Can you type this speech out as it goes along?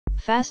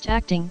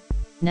Fast-acting,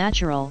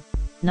 natural,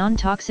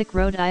 non-toxic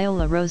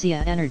Rhodiola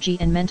rosea energy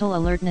and mental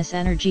alertness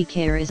energy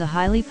Kare is a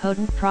highly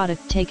potent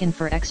product taken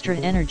for extra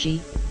energy,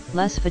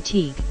 less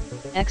fatigue,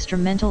 extra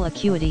mental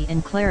acuity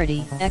and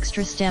clarity,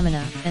 extra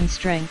stamina and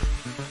strength,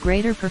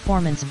 greater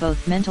performance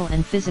both mental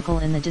and physical.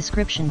 In the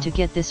description to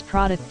get this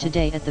product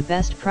today at the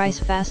best price.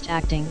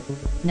 Fast-acting,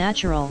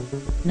 natural,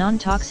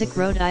 non-toxic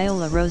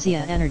Rhodiola rosea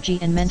energy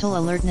and mental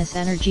alertness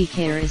energy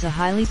Kare is a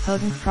highly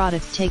potent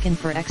product taken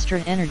for extra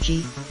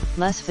energy,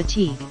 less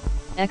fatigue,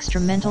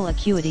 extra mental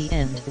acuity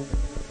and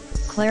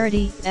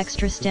clarity,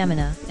 extra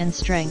stamina and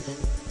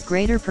strength,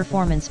 greater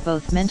performance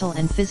both mental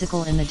and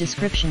physical. In the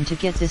description to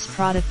get this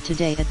product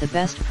today at the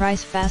best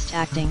price.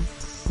 Fast-acting,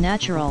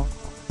 natural,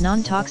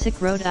 non-toxic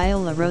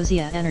Rhodiola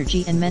rosea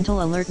energy and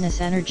mental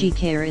alertness energy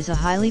Kare is a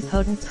highly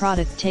potent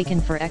product taken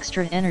for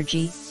extra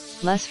energy,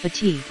 less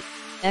fatigue,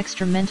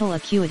 extra mental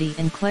acuity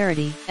and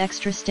clarity,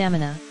 extra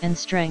stamina and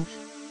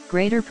strength,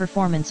 greater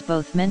performance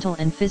both mental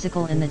and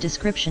physical. In the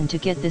description to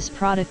get this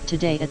product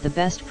today at the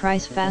best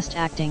price.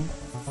 Fast-acting,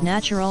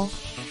 natural,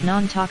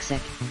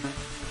 non-toxic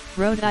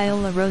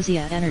Rhodiola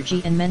rosea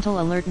energy and mental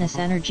alertness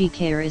energy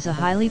Kare is a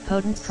highly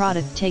potent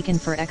product taken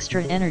for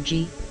extra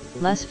energy,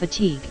 less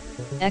fatigue,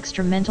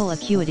 extra mental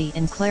acuity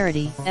and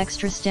clarity,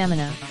 extra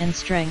stamina and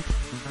strength,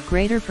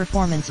 greater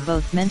performance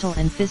both mental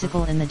and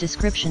physical. In the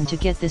description to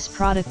get this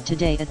product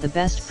today at the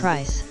best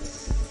price.